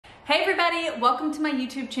Hey everybody, welcome to my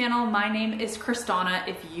YouTube channel. My name is Crys'Dawna.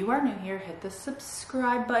 If you are new here, hit the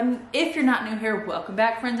subscribe button. If you're not new here, welcome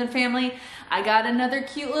back, friends and family. I got another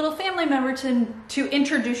cute little family member to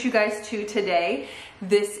introduce you guys to today.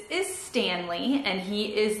 This is Stanley, and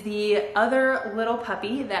he is the other little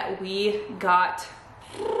puppy that we got.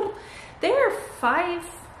 They are five,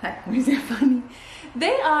 is that funny?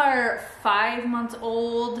 They are 5 months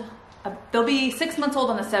old. They'll be 6 months old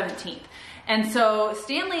on the 17th. And so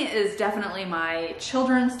Stanley is definitely my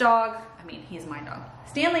children's dog. I mean, he's my dog.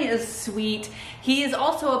 Stanley is sweet. He is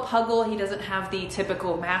also a puggle. He doesn't have the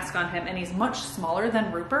typical mask on him, and he's much smaller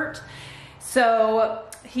than Rupert. So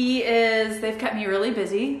they've kept me really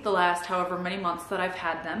busy the last however many months that I've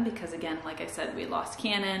had them, because again, like I said, we lost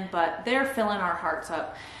Cannon, but they're filling our hearts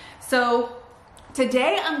up. So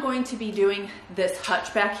today I'm going to be doing this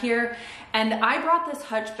Hutch back here, and I brought this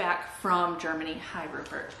Hutch back from Germany. Hi,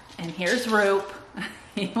 Rupert. And here's Roop.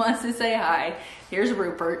 He wants to say hi. Here's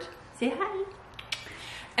Rupert. Say hi.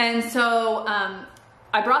 And so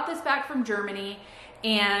I brought this back from Germany,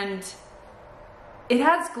 and it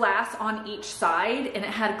has glass on each side, and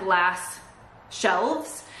it had glass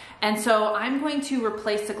shelves. And so I'm going to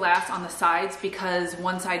replace the glass on the sides because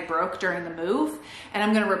one side broke during the move, and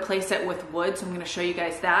I'm going to replace it with wood. So I'm going to show you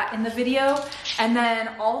guys that in the video. And then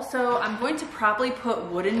also I'm going to probably put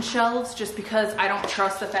wooden shelves just because I don't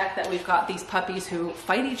trust the fact that we've got these puppies who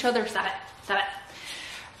fight each other. Stop it, stop it.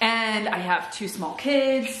 And I have 2 small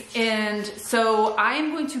kids, and so I am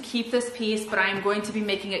going to keep this piece, but I am going to be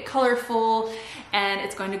making it colorful, and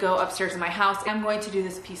it's going to go upstairs in my house. I'm going to do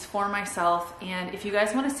this piece for myself, and if you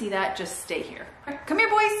guys want to see that, just stay here. Come here,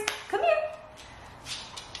 boys. Come here.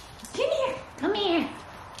 Come here. Come here.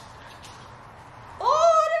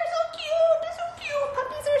 Oh, they're so cute. They're so cute.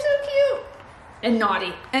 Puppies are so cute. And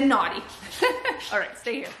naughty. And naughty. All right,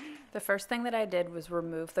 stay here. The first thing that I did was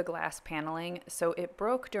remove the glass paneling. So it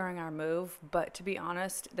broke during our move, but to be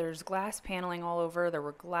honest, there's glass paneling all over. There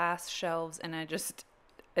were glass shelves, and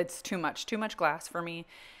it's too much glass for me.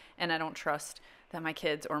 And I don't trust that my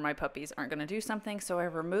kids or my puppies aren't gonna do something. So I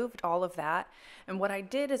removed all of that. And what I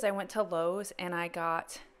did is I went to Lowe's and I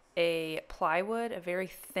got a plywood, a very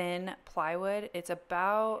thin plywood. It's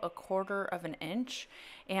about 1/4 of an inch,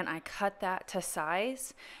 and I cut that to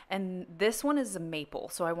size. And this one is a maple,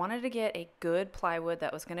 so I wanted to get a good plywood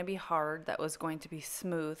that was going to be hard, that was going to be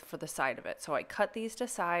smooth for the side of it. So I cut these to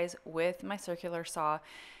size with my circular saw,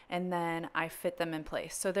 and then I fit them in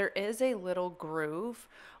place. So there is a little groove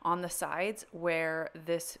on the sides where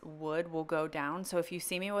this wood will go down. So if you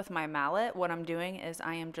see me with my mallet, what I'm doing is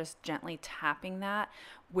I am just gently tapping that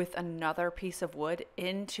with another piece of wood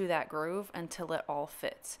into that groove until it all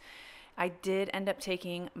fits. I did end up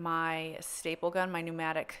taking my staple gun, my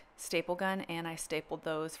pneumatic staple gun, and I stapled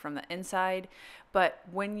those from the inside. But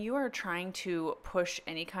when you are trying to push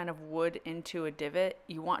any kind of wood into a divot,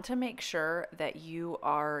 you want to make sure that you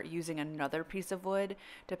are using another piece of wood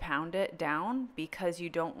to pound it down, because you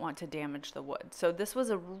don't want to damage the wood. So this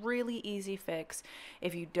was a really easy fix.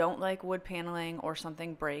 If you don't like wood paneling or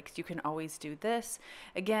something breaks, you can always do this.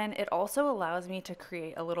 Again, it also allows me to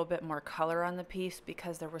create a little bit more color on the piece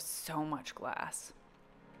because there was so much glass.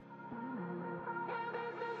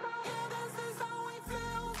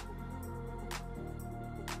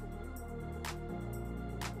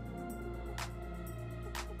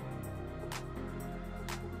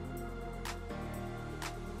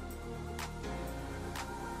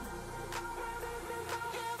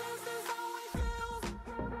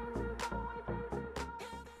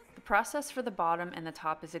 The process for the bottom and the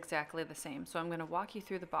top is exactly the same. So I'm going to walk you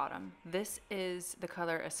through the bottom. This is the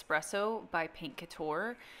color Espresso by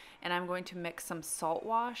Couture, and I'm going to mix some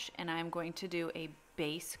SaltWash, and I'm going to do a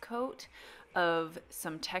base coat of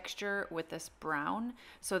some texture with this brown.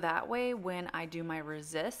 So that way when I do my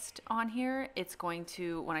resist on here, it's going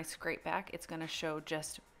to, when I scrape back, it's going to show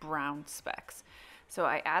just brown specks. So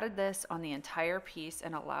I added this on the entire piece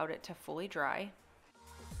and allowed it to fully dry.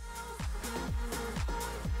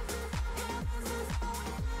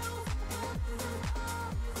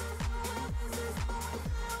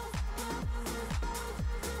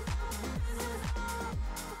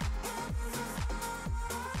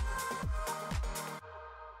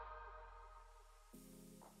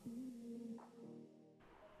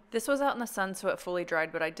 This was out in the sun, so it fully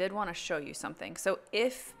dried, but I did want to show you something. So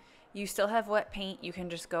if you still have wet paint, you can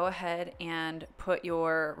just go ahead and put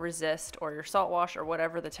your resist or your SaltWash or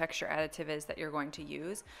whatever the texture additive is that you're going to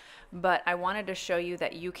use. But I wanted to show you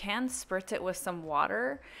that you can spritz it with some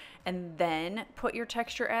water and then put your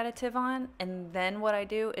texture additive on. And then what I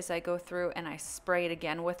do is I go through and I spray it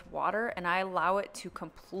again with water, and I allow it to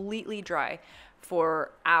completely dry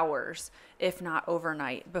for hours, if not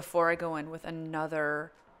overnight, before I go in with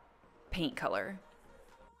another paint color.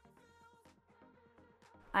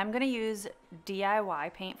 I'm going to use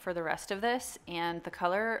DIY paint for the rest of this, and the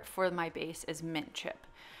color for my base is Mint Chip.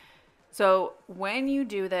 So when you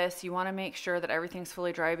do this, you want to make sure that everything's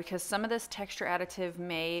fully dry, because some of this texture additive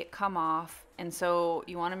may come off, and so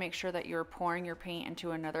you want to make sure that you're pouring your paint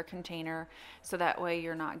into another container so that way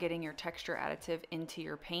you're not getting your texture additive into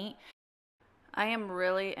your paint. I am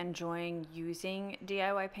really enjoying using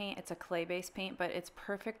DIY paint. It's a clay-based paint, but it's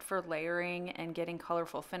perfect for layering and getting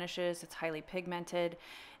colorful finishes. It's highly pigmented,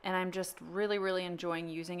 and I'm just really enjoying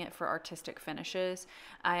using it for artistic finishes.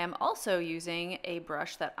 I am also using a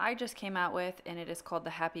brush that I just came out with, and it is called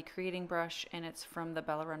the Happy Creating brush, and it's from the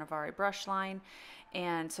Bella Renovare brush line.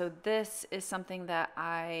 And so this is something that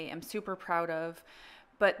I am super proud of.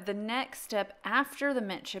 But the next step after the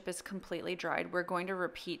mint chip is completely dried, we're going to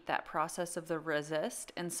repeat that process of the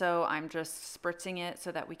resist. And so I'm just spritzing it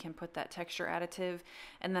so that we can put that texture additive,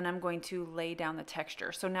 and then I'm going to lay down the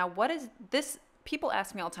texture. So now what is this? People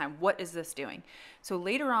ask me all the time, what is this doing? So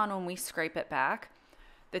later on when we scrape it back,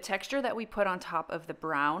 the texture that we put on top of the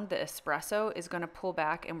brown, the espresso, is going to pull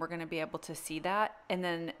back, and we're going to be able to see that. And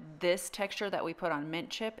then this texture that we put on mint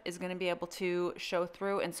chip is going to be able to show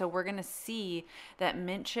through. And so we're going to see that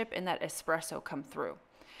mint chip and that espresso come through.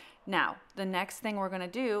 Now, the next thing we're going to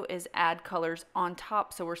do is add colors on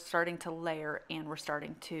top. So we're starting to layer and we're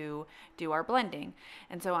starting to do our blending.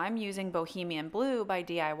 And so I'm using Bohemian Blue by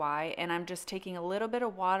DIY, and I'm just taking a little bit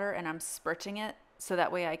of water and I'm spritzing it so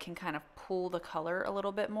that way I can kind of pull the color a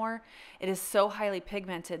little bit more. It is so highly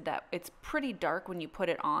pigmented that it's pretty dark when you put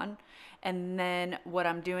it on. And then what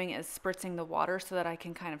I'm doing is spritzing the water so that I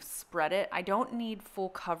can kind of spread it. I don't need full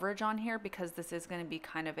coverage on here because this is going to be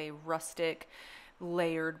kind of a rustic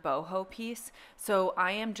layered boho piece. So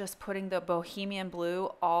I am just putting the Bohemian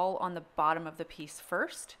Blue all on the bottom of the piece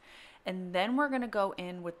first. And then we're going to go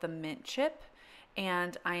in with the mint chip.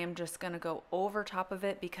 And I am just going to go over top of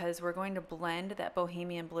it because we're going to blend that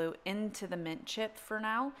Bohemian Blue into the mint chip for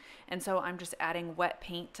now. And so I'm just adding wet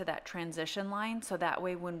paint to that transition line. So that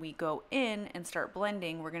way when we go in and start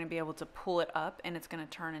blending, we're going to be able to pull it up and it's going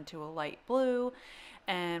to turn into a light blue.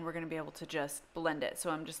 And we're going to be able to just blend it. So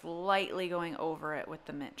I'm just lightly going over it with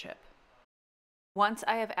the mint chip. Once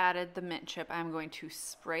I have added the mint chip, I'm going to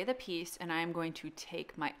spray the piece, and I am going to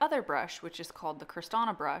take my other brush, which is called the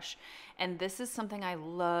Crys'Dawna brush. And this is something I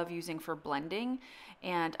love using for blending.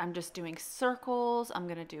 And I'm just doing circles. I'm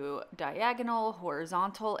going to do diagonal,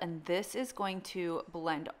 horizontal, and this is going to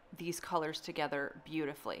blend these colors together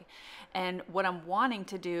beautifully. And what I'm wanting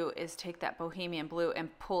to do is take that Bohemian Blue and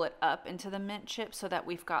pull it up into the mint chip so that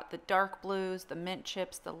we've got the dark blues, the mint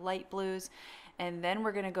chips, the light blues. And then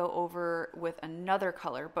we're going to go over with another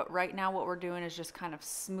color. But right now what we're doing is just kind of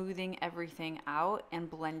smoothing everything out and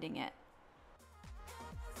blending it.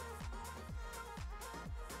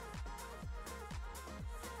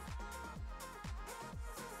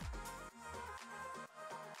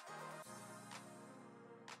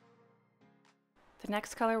 The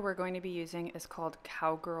next color we're going to be using is called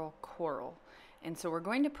Cowgirl Coral. And so we're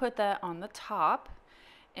going to put that on the top.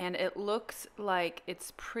 And it looks like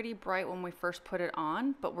it's pretty bright when we first put it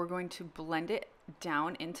on, but we're going to blend it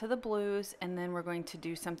down into the blues, and then we're going to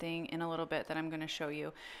do something in a little bit that I'm going to show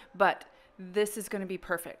you. But this is going to be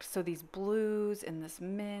perfect. So these blues and this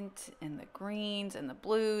mint and the greens and the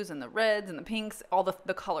blues and the reds and the pinks, all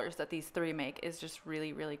the colors that these three make is just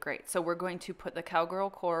really great. So we're going to put the Cowgirl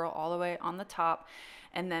Coral all the way on the top.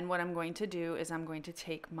 And then what I'm going to do is I'm going to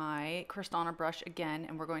take my Crys'Dawna brush again,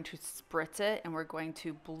 and we're going to spritz it, and we're going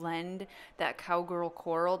to blend that Cowgirl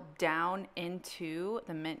Coral down into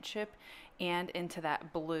the mint chip and into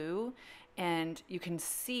that blue. And you can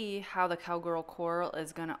see how the Cowgirl Coral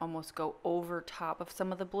is going to almost go over top of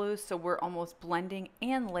some of the blues. So we're almost blending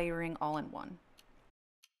and layering all in one.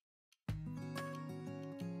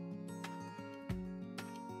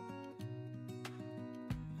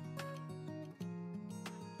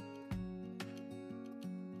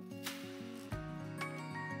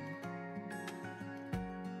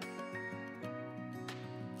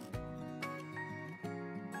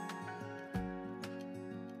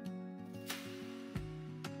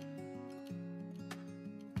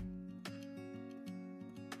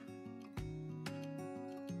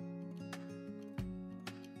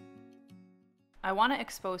 I want to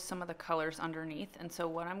expose some of the colors underneath, and so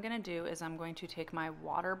what I'm going to do is I'm going to take my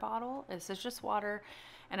water bottle, this is just water,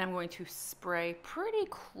 and I'm going to spray pretty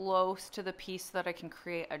close to the piece so that I can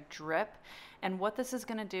create a drip. And what this is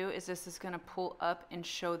going to do is this is going to pull up and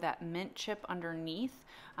show that mint chip underneath.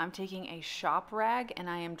 I'm taking a shop rag and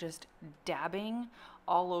I am just dabbing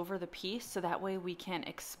all over the piece so that way we can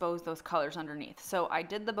expose those colors underneath. So I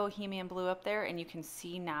did the Bohemian Blue up there, and you can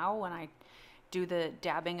see now when I do the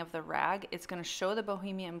dabbing of the rag, it's going to show the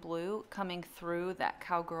Bohemian Blue coming through that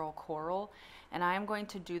Cowgirl Coral, and I am going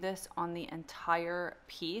to do this on the entire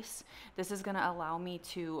piece. This is going to allow me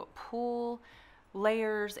to pull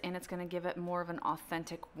layers, and it's going to give it more of an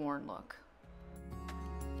authentic worn look.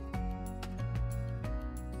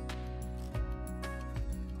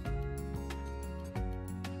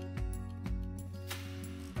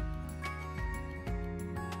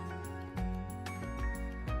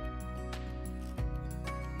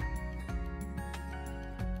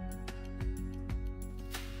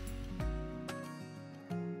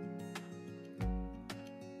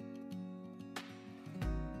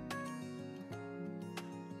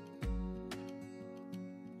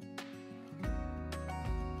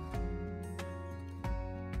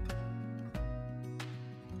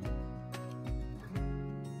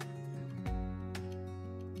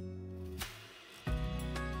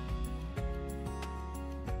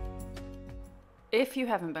 If you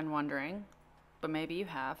haven't been wondering, but maybe you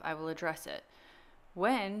have, I will address it.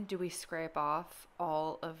 When do we scrape off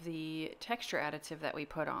all of the texture additive that we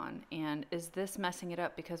put on? And is this messing it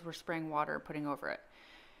up because we're spraying water and putting over it?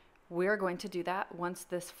 We're going to do that once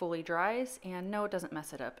this fully dries, and no, it doesn't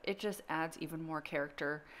mess it up. It just adds even more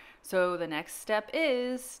character. So the next step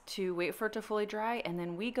is to wait for it to fully dry, and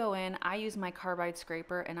then we go in, I use my carbide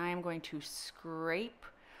scraper, and I am going to scrape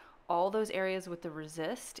all those areas with the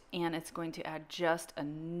resist, and it's going to add just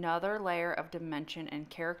another layer of dimension and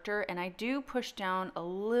character. And I do push down a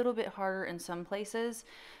little bit harder in some places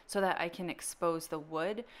so that I can expose the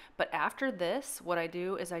wood. But after this, what I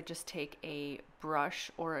do is I just take a brush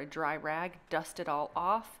or a dry rag, dust it all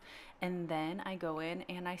off, and then I go in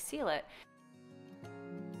and I seal it.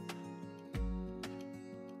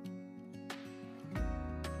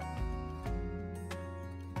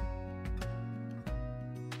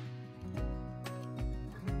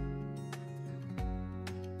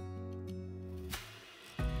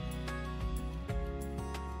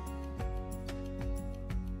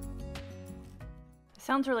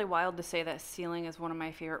 Sounds really wild to say that sealing is one of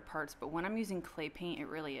my favorite parts, but when I'm using clay paint, it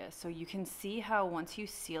really is. So you can see how once you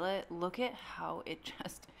seal it, look at how it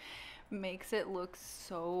just makes it look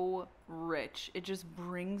so rich. It just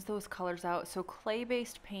brings those colors out. So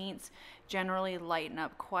clay-based paints generally lighten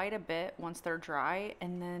up quite a bit once they're dry,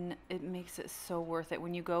 and then it makes it so worth it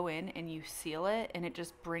when you go in and you seal it, and it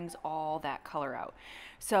just brings all that color out.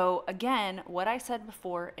 So again, what I said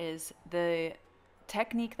before is the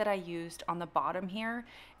technique that I used on the bottom here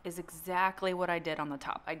is exactly what I did on the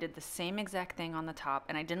top. I did the same exact thing on the top,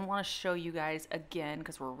 and I didn't want to show you guys again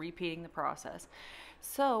because we're repeating the process.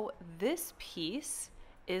 So this piece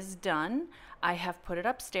is done. I have put it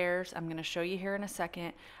upstairs. I'm going to show you here in a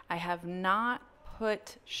second. I have not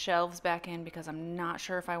put shelves back in because I'm not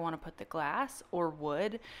sure if I want to put the glass or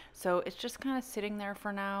wood. So it's just kind of sitting there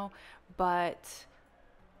for now, but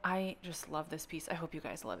I just love this piece. I hope you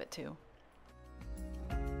guys love it too.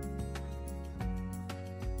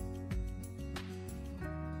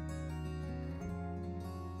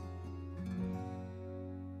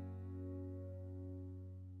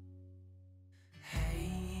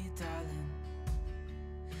 Hey darling,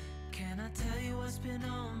 can I tell you what's been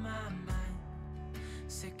on my mind?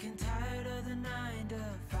 Sick and tired of the 9 to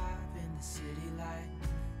 5 in the city life.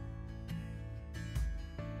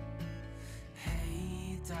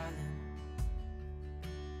 Hey darling,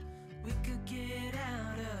 we could get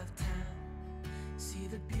out of town, see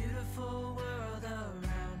the beautiful world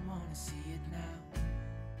around, wanna see it now.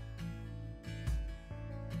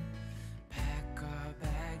 Pack our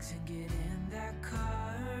bags and get in that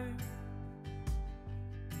car,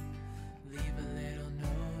 leave a little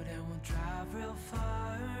note and we'll drive real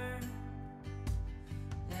far.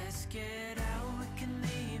 Let's get out, we can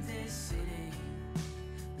leave this city,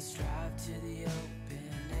 let's drive to the open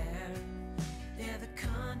air. Yeah, the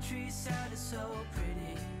countryside is so pretty.